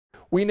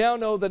We now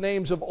know the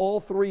names of all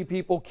 3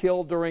 people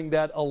killed during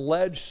that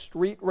alleged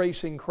street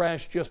racing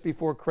crash just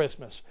before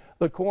Christmas.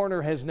 The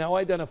coroner has now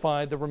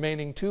identified the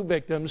remaining 2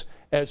 victims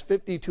as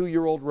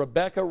 52-year-old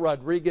Rebecca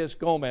Rodriguez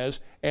Gomez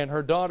and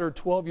her daughter,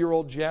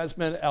 12-year-old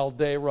Jasmine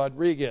Alday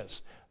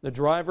Rodriguez. The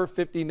driver,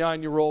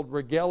 59-year-old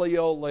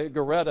Rogelio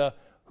Legarreta,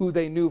 who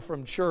they knew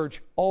from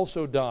church,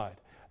 also died.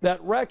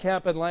 That wreck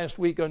happened last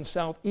week on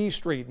Southeast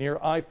Street near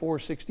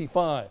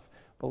I-465.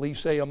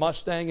 Police say a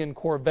Mustang and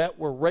Corvette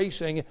were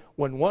racing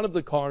when one of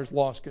the cars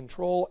lost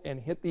control and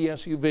hit the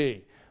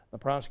SUV. The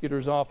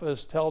prosecutor's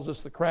office tells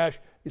us the crash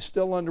is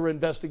still under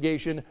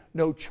investigation.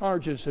 No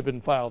charges have been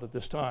filed at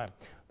this time.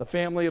 The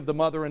family of the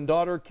mother and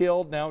daughter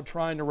killed now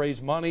trying to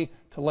raise money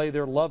to lay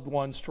their loved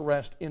ones to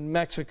rest in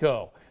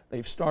Mexico.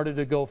 They've started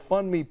a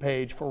GoFundMe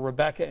page for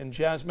Rebecca and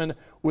Jasmine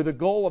with a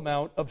goal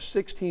amount of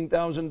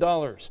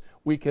 $16,000.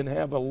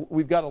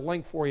 We've got a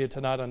link for you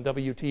tonight on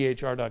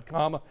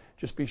WTHR.com.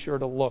 Just be sure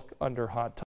to look under Hot Topics.